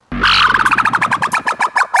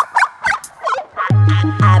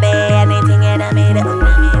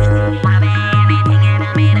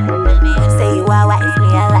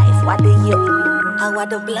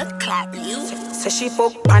the blood clot, you. So she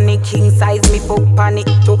fuck on the king size, me fuck on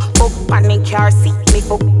it too. Fuck on the car seat, me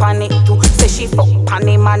fuck on it too. Say she fuck on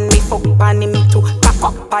the man, me fuck on him too. Cock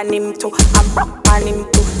up on him too, and rock on him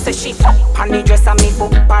too. Say she fuck on the dress and me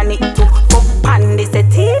fuck on it too. Fuck on the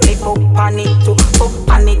settee, me fuck on it too.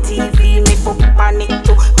 Fuck on the TV, me fuck on it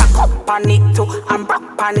too. Cock up on it too, and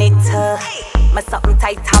rock on it too. Me something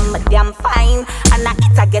tight and me damn fine. And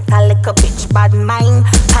I get a little bitch bad mind.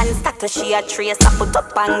 Pan status she a trace, I put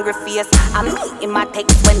up angry face. I meet him a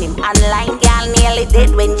text when him online. Girl nearly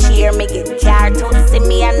dead when she hear me get car too. See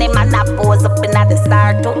me and him and I pose up in the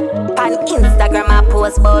start too. Pan Instagram I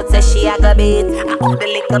post bout say she a go beat. I hold the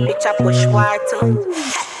little bitch I push war too.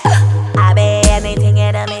 I bet anything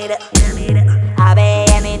you do me do. I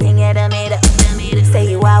bet anything you do me do. Say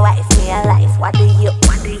you a wife, me a life. What do you?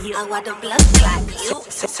 I want the blood clot, you.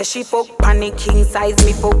 Say she fuck on the king size,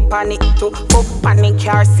 me fuck on it too. Fuck on the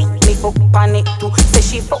car seat, me fuck on it too. Say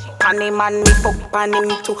she fuck on the man, me fuck on him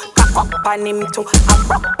too. Cock up on him too, and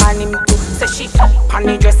rock on him too. Say she fuck on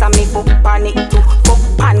the dress and me fuck on it too.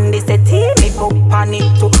 Fuck on the settee, me fuck on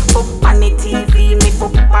it too. Fuck on the TV, me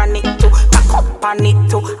fuck on it too. Cock up on it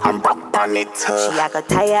too, and rock on it too. She a go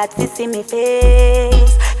tired to see me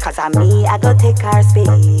face, cause of me I go take her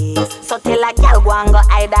space. So tell a girl go and go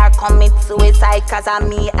hide her commit suicide, cause of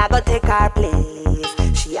me I go take her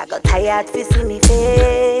place. She a go tired to see me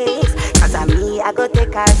face, cause of me I go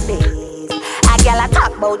take her space. A girl a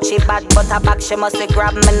talk about she bad but her back she must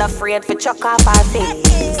grab me, not afraid for chuck off her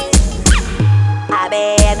face. I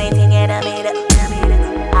bet anything you do me do.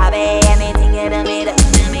 I bet anything you do me do.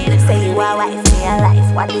 Say you a wife, me a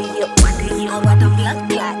life. What do you? I want the blood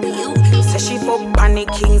clot, you. Say she fuck on the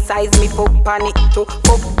king size, me fuck on it too.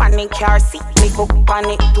 Fuck on the car seat, me fuck on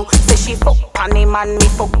it too. Say she fuck on the man, me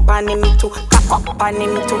fuck on him too. Cock up on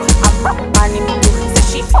him too, and rock on him too. Say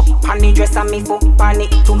she fuck on the dress and me fuck on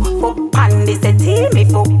it too. Fuck on the settee, me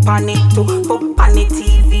fuck on it too. Fuck on the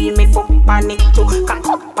TV, me fuck on it too. Cock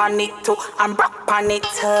up on it too, and rock on it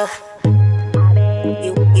too.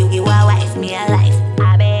 You a wife, me a life.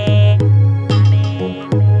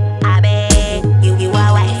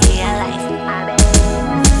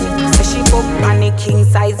 King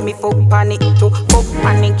size, me fuck on it too. Fuck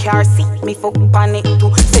on the car seat, me fuck on it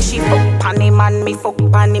too. Say she fuck on the man, me fuck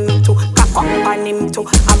on him too. Cock up on him too,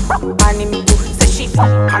 and rock on him too. Say she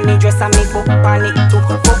fuck on the dress and me fuck on it too.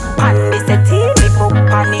 Fuck on the set